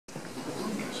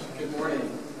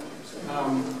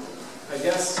I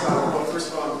guess, well,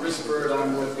 first of all, I'm Chris Bird.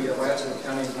 I'm with the Alachua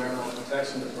County Environmental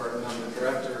Protection Department. I'm the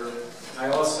director. I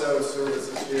also serve as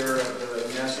the chair of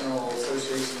the National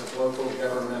Association of Local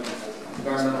Government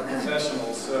Environmental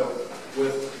Professionals. So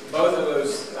with both of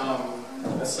those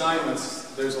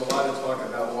assignments, there's a lot to talk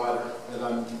about water that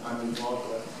I'm involved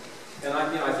with. And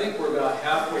I think we're about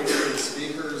halfway through the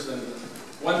speakers. And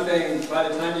one thing, by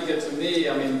the time you get to me,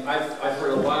 I mean, I've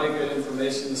heard a lot of good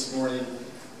information this morning.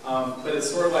 But it's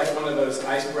sort of like one of those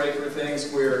icebreaker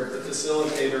things where the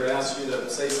facilitator asks you to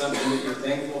say something that you're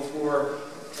thankful for,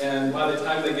 and by the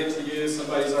time they get to you,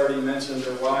 somebody's already mentioned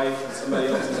their wife, and somebody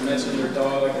else has mentioned their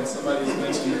dog, and somebody's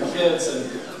mentioned their kids. And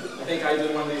I think I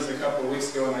did one of these a couple of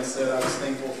weeks ago, and I said I was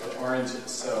thankful for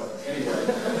oranges. So anyway,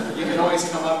 you can always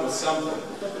come up with something.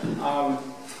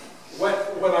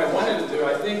 What I wanted to do,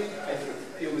 I think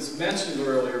it was mentioned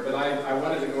earlier, but I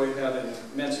wanted to go ahead and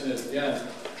mention it again.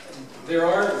 There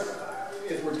are,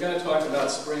 if we're going to talk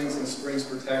about springs and springs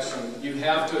protection, you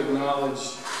have to acknowledge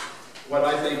what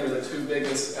I think are the two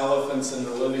biggest elephants in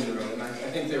the living room. And I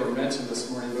think they were mentioned this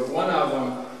morning, but one of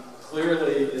them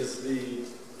clearly is the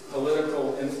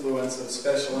political influence of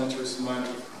special interest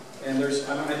money. And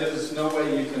there's no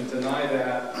way you can deny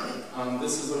that.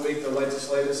 This is the week the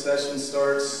legislative session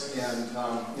starts, and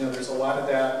you know, there's a lot of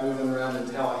that moving around in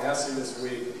Tallahassee this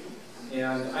week.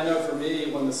 And I know for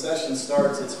me, when the session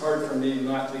starts, it's hard for me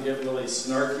not to get really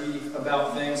snarky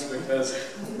about things because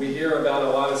we hear about a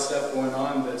lot of stuff going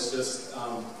on that's just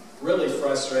really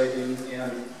frustrating.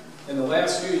 And in the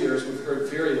last few years, we've heard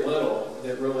very little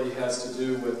that really has to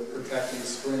do with protecting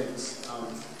springs,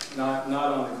 not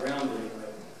on the ground anyway.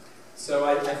 So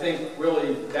I think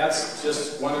really that's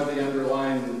just one of the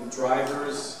underlying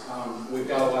drivers. We've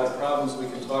got a lot of problems we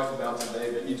can talk about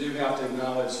today, but you do have to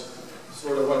acknowledge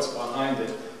sort of what's behind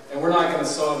it. And we're not going to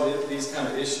solve these kind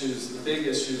of issues, the big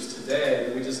issues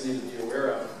today, we just need to be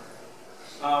aware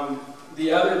of.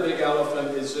 The other big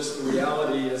elephant is just the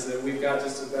reality is that we've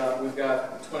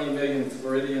got 20 million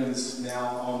Floridians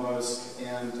now almost,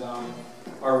 and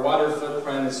our water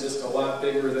footprint is just a lot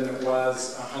bigger than it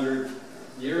was 100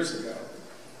 years ago.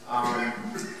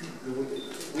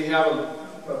 We have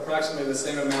approximately the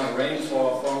same amount of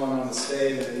rainfall falling on the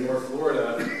state in North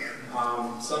Florida.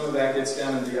 Some of that gets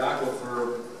down in the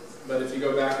aquifer, but if you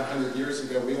go back 100 years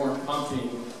ago, we weren't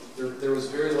pumping. There was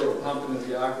very little pumping in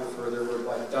the aquifer. There were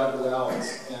like dug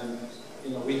wells, and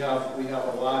you know we have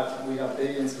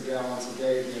billions of gallons a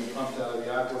day being pumped out of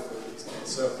the aquifer these days.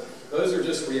 So those are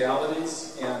just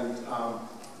realities, and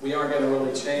we aren't going to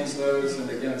really change those. And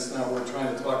again, it's not we're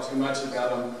trying to talk too much about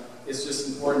them. It's just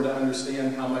important to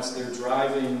understand how much they're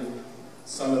driving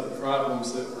some of the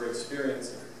problems that we're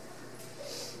experiencing.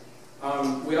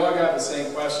 We all got the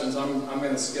same questions. I'm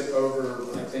going to skip over,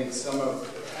 I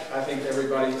think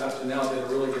everybody up to now did a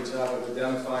really good job of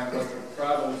identifying what the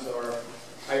problems are.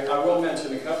 I will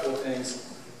mention a couple of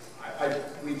things.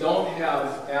 We don't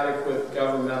have adequate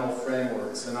governmental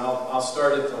frameworks, and I'll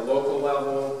start at the local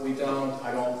level.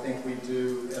 I don't think we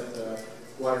do at the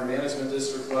Water Management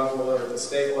District level, or at the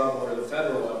state level, or the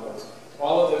federal level.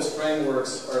 All of those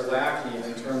frameworks are lacking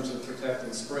in terms of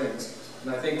protecting springs.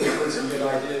 And I think we heard some good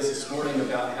ideas this morning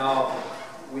about how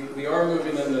we are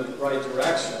moving in the right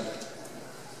direction,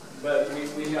 but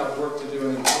we have work to do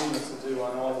and improvements to do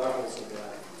on all levels of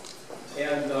that.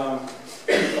 And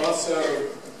also,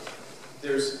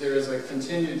 there is a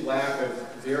continued lack of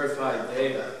verified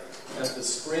data at the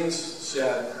springs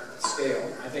shed scale.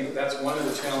 I think that's one of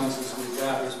the challenges we've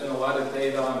got. There's been a lot of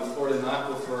data on the Florida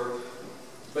aquifer,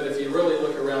 but if you really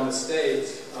look around the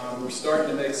state, we're starting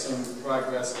to make some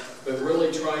progress, but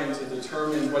really trying to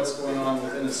determine what's going on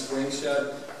within a spring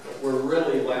shed, we're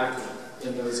really lacking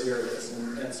in those areas.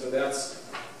 And so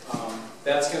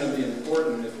that's going to be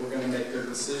important if we're going to make good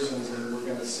decisions and we're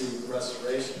going to see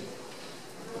restoration.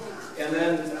 And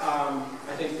then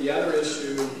I think the other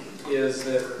issue is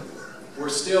that we're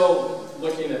still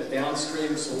looking at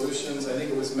downstream solutions. I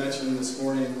think it was mentioned this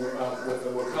morning with the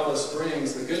Wakulla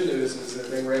Springs. The good news is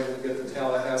that they were able to get the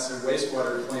Tallahassee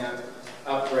wastewater plant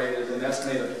upgraded, and that's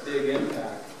made a big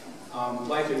impact.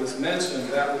 Like it was mentioned,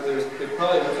 probably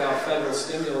without federal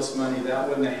stimulus money, that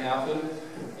wouldn't have happened,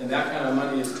 and that kind of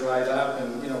money is dried up.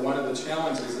 And you know, one of the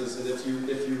challenges is that if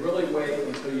you really wait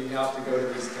until you have to go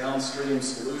to these downstream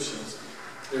solutions,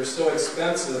 they're so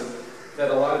expensive that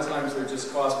a lot of times they're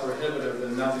just cost prohibitive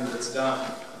and nothing gets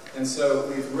done. And so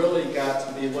we've really got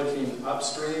to be looking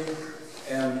upstream.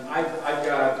 And I'm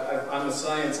a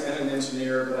science and an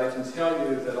engineer, but I can tell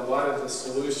you that a lot of the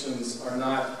solutions are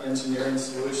not engineering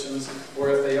solutions, or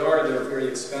if they are, they're very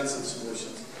expensive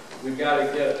solutions. We've got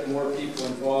to get more people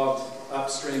involved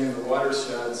upstream in the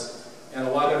watersheds And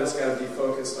a lot of it's got to be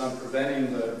focused on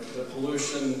preventing the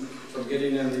pollution from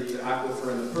getting in the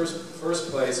aquifer in the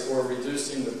first place, or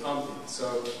reducing the pumping.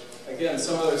 So again,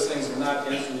 some of those things are not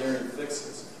engineering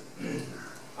fixes.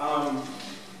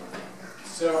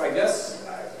 So I guess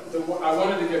I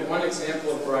wanted to give one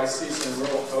example of where I see some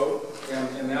real hope,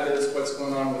 and that is what's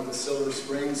going on with the Silver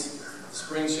Springs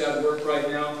spring shed work right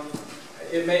now.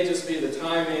 It may just be the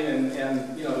timing,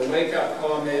 and you know, the wake-up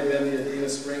call may have been the Adena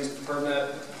Springs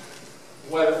permit.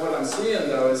 What I'm seeing,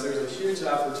 though, is there's a huge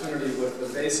opportunity with the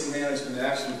Basin Management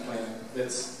Action Plan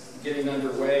that's getting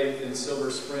underway in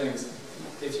Silver Springs.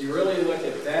 If you really look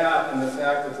at that and the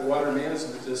fact that the Water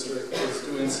Management District is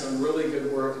doing some really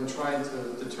good work in trying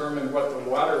to determine what the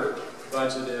water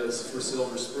budget is for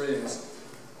Silver Springs,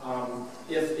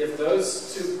 if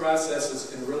those two processes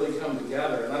can really come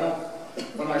together, and I don't,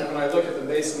 when I look at the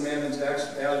Basin Management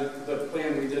Action, the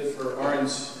plan we did for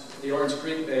the Orange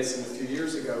Creek Basin a few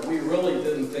years ago, we really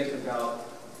didn't think about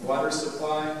water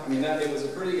supply. I mean, it was a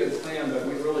pretty good plan, but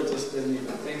we really just didn't even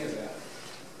think of that.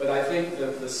 But I think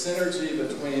that the synergy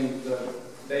between the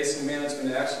Basin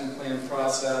Management Action Plan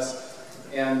process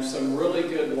and some really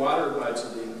good water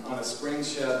budgeting on a spring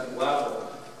shed level,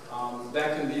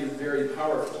 that can be very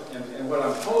powerful. And what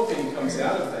I'm hoping comes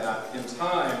out of that in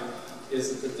time is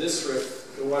that the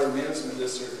district, the Water Management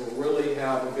District, will really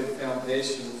have a good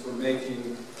foundation for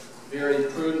making very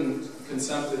prudent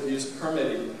consumptive use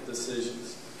permitting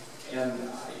decisions. And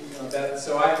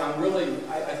so I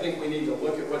think we need to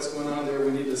look at what's going on there.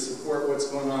 We need to support what's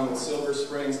going on with Silver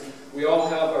Springs. We all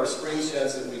have our spring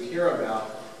sheds that we care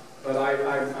about, but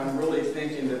I'm really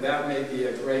thinking that that may be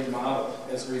a great model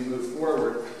as we move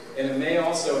forward. And it may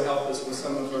also help us with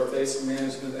some of our Basin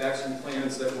Management Action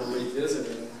Plans that we're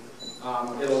revisiting.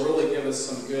 It'll really give us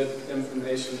some good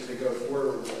information to go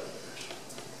forward with.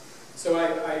 So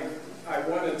I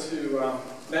wanted to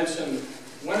mention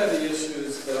one of the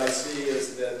issues that I see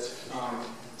is that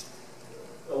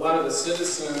a lot of the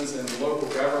citizens and local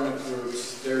government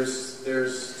groups,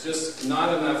 there's just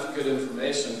not enough good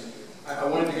information. I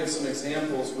wanted to give some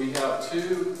examples. We have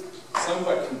two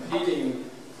somewhat competing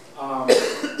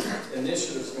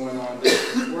initiatives going on.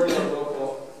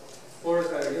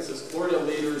 Florida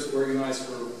Leaders Organized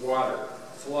for Water,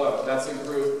 FLOW. That's a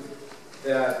group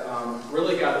that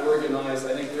really got organized.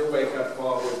 I think their wake-up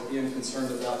call was being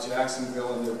concerned about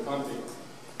Jacksonville and their pumping.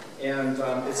 And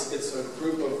it's a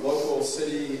group of local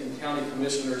city and county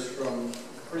commissioners from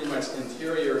pretty much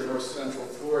interior north central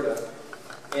Florida.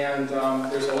 And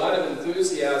there's a lot of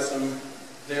enthusiasm.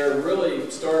 They're really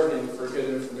starving for good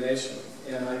information.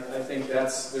 And I think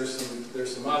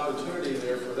there's some opportunity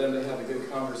there for them to have a good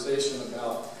conversation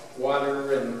about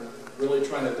water and really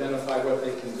trying to identify what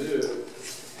they can do.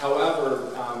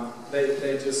 However,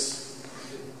 they just,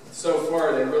 so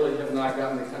far, they really have not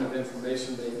gotten the kind of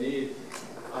information they need.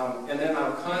 And then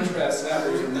I'll contrast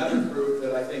that with another group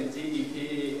that I think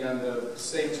DEP and the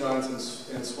St. John's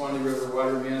and Swanee River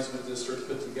Water Management District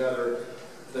put together,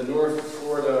 the North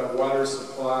Florida Water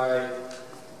Supply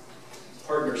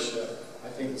Partnership. I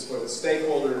think it's what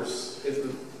stakeholders,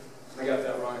 I got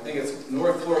that wrong. I think it's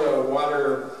North Florida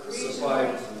Water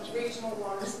Supply. Regional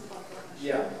Water Supply Partnership.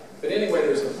 Yeah. But anyway,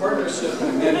 there's a partnership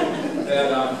committee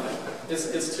that,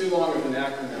 it's too long of an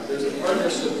acronym. There's a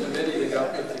partnership committee that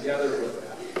got put together with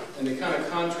that. And to kind of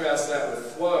contrast that with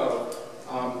FLOW,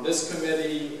 this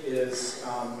committee is,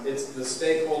 the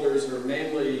stakeholders are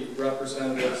mainly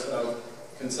representatives of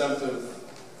consumptive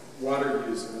water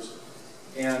users.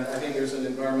 And I think there's an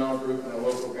environmental group and a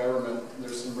local government.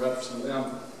 There's some reps from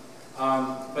them.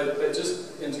 But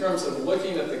just in terms of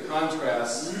looking at the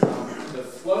contrast, the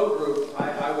FLOW group,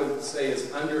 I would say,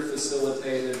 is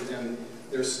under-facilitated and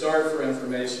they're starved for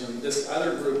information. This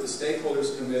other group, the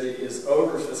Stakeholders Committee, is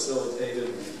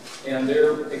over-facilitated and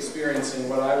they're experiencing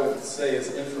what I would say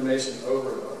is information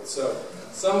overload. So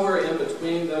somewhere in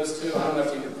between those two, I don't know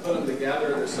if you can put them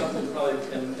together, there's something probably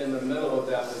in the middle of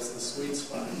that that's the sweet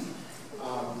spot.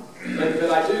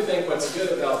 But I do think what's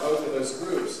good about both of those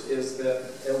groups is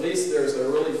that at least there's a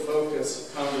really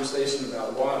focused conversation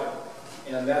about water.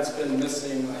 And that's been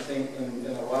missing, I think, in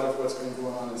a lot of what's been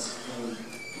going on in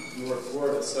North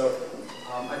Florida. So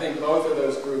I think both of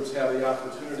those groups have the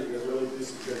opportunity to really do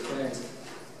some good things.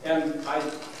 And I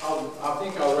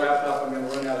think I'll wrap up. I'm going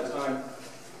to run out of time.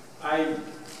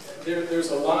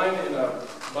 There's a line in a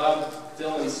Bob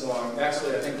Dylan song.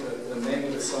 Actually, I think the name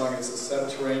of the song is The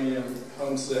Subterranean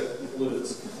Homesick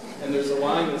Blues. And there's a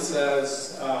line that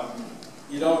says,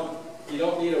 you don't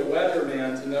need a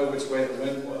weatherman to know which way the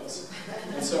wind blows.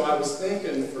 And so I was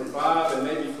thinking for Bob and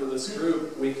maybe for this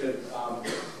group, we could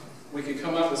we could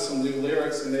come up with some new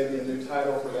lyrics and maybe a new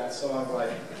title for that song, like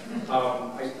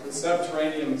the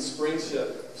Subterranean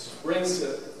Springship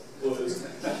Blues.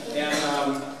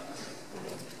 And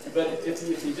but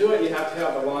if you do it, you have to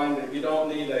have a line that you don't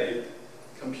need a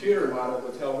computer model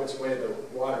to tell which way the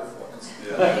water flows.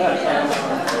 Yeah. And,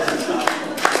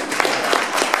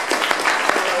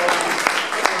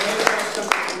 maybe that's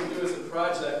something we can do as a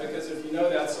project, because if you know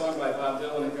that song by Bob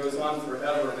Dylan, it goes on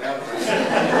forever and ever.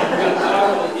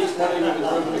 Probably each one of you in the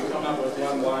room could come up with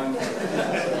one line.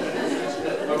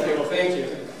 Okay, well, thank you.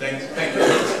 Thank you.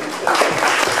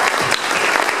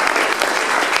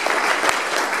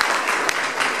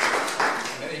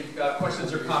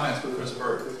 Questions or comments for Chris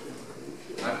Bird?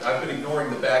 I've been ignoring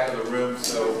the back of the room,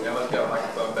 so now let's get a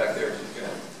microphone back there. She's going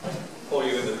to pull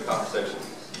you into the conversation.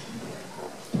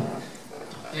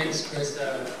 Thanks, Chris.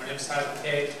 My name's Tyler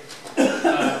Kay.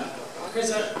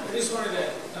 Chris, I just wanted to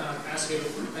ask you,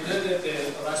 I know that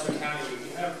in Alachua County, you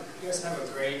guys have a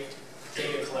great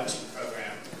data collection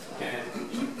program, and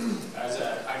as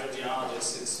a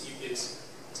hydrogeologist,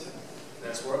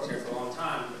 that's worked here for a long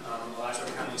time. Alachua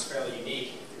County is fairly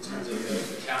unique in terms of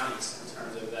the counties, in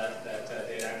terms of that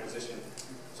data acquisition.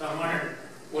 So I'm wondering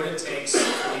what it takes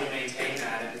for you to maintain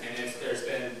that,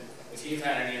 and if you've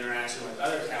had any interaction with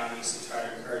other counties to try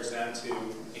to encourage them to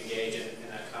engage in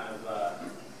that kind of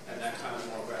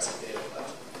more aggressive data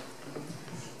collection.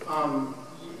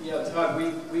 Yeah, Todd,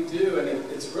 we do, and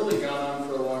it's really gone on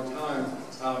for a long time.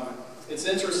 It's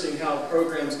interesting how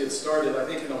programs get started. I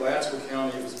think in Alachua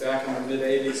County, it was back in the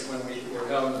mid-'80s when we were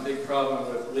having a big problem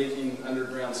with leaking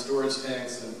underground storage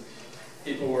tanks, and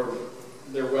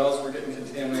their wells were getting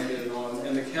contaminated and on.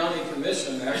 And the county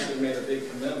commission actually made a big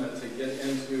commitment to get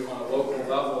into, on a local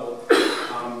level,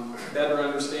 better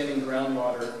understanding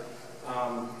groundwater.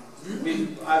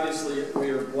 Obviously,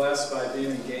 we are blessed by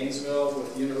being in Gainesville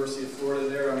with the University of Florida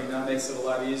there. I mean, that makes it a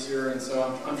lot easier. And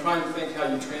so I'm trying to think how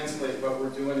you translate what we're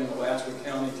doing in Alachua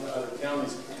County to other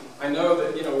counties. I know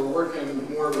that, we're working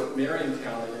more with Marion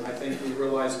County, and I think we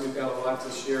realize we've got a lot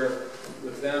to share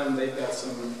with them. They've got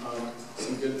some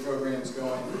good programs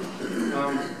going.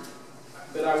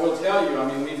 But I will tell you, I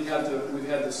mean, we've had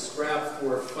to scrap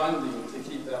for funding to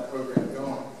keep that program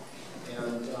going.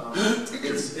 And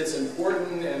it's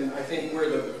important, and I think where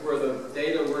the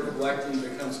data we're collecting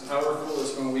becomes powerful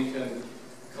is when we can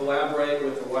collaborate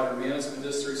with the water management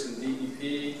districts and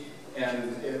DEP.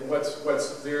 And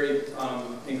what's very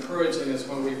encouraging is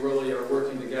when we really are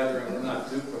working together and we're not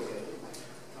duplicating.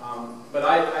 But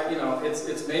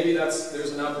it's maybe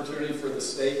there's an opportunity for the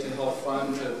state to help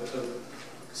fund to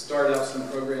start up some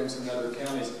programs in other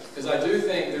counties, because I do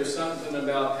think there's something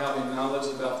about having knowledge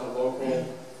about the local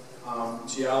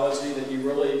geology that you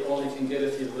really only can get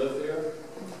if you live there.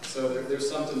 So there's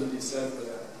something to be said for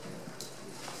that.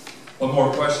 One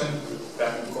more question,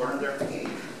 back in the corner there.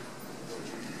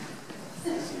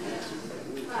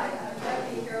 Hi, I'm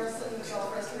Kathy Harrelson with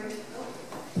Gulf Restoration.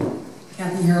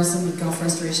 Kathy Harrelson with Gulf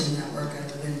Restoration Network. I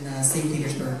live in St.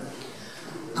 Petersburg.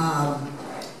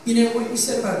 What you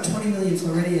said about 20 million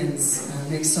Floridians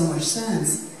makes so much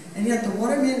sense. And yet the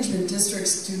water management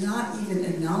districts do not even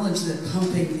acknowledge that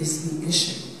pumping is the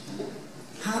issue.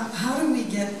 How do we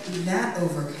get that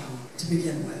overcome to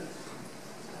begin with?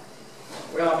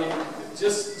 Well, I mean,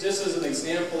 just as an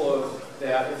example of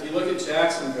that, if you look at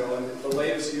Jacksonville, and the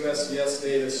latest USGS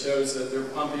data shows that they're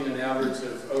pumping an average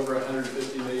of over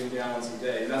 150 million gallons a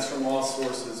day. And that's from all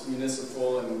sources,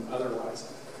 municipal and otherwise.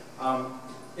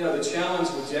 The challenge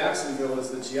with Jacksonville is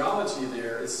the geology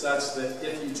there is such that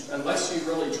unless you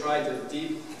really try to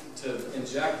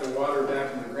inject the water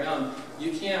back in the ground,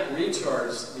 you can't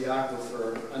recharge the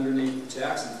aquifer underneath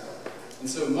Jacksonville. And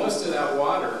so most of that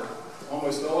water,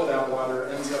 almost all of that water,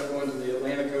 ends up going to the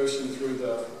Atlantic Ocean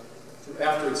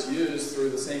after it's used through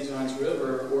the St. Johns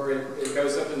River, or it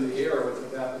goes up in the air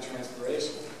with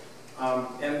evapotranspiration.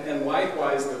 And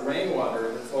likewise, the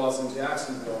rainwater that falls in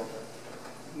Jacksonville,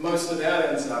 most of that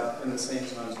ends up in the St.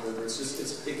 Johns River.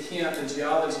 The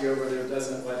geology over there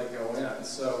doesn't let it go in.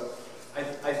 So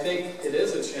I think it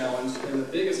is a challenge, and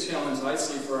the biggest challenge I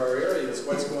see for our area is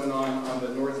what's going on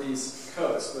the northeast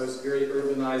coast, those very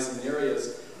urbanizing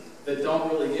areas that don't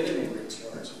really get any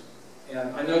recharge.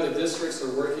 And I know the districts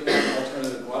are working on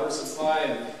alternative water supply,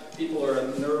 and people are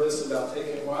nervous about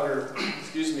taking water,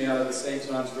 out of the St.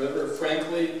 Johns River.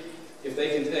 Frankly, if they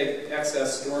can take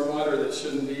excess stormwater that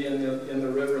shouldn't be in the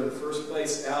river in the first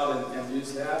place out and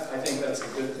use that, I think that's a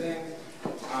good thing.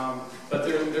 But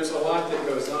there's a lot that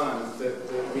goes on that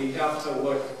we have to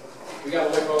look. We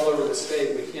got to look all over the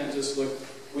state. We can't just look.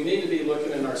 We need to be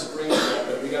looking in our spring,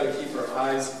 but we got to keep our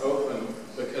eyes open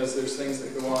because there's things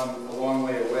that go on a long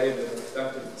way away that are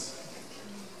affecting us.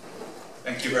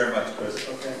 Thank you very much, Chris.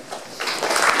 Okay.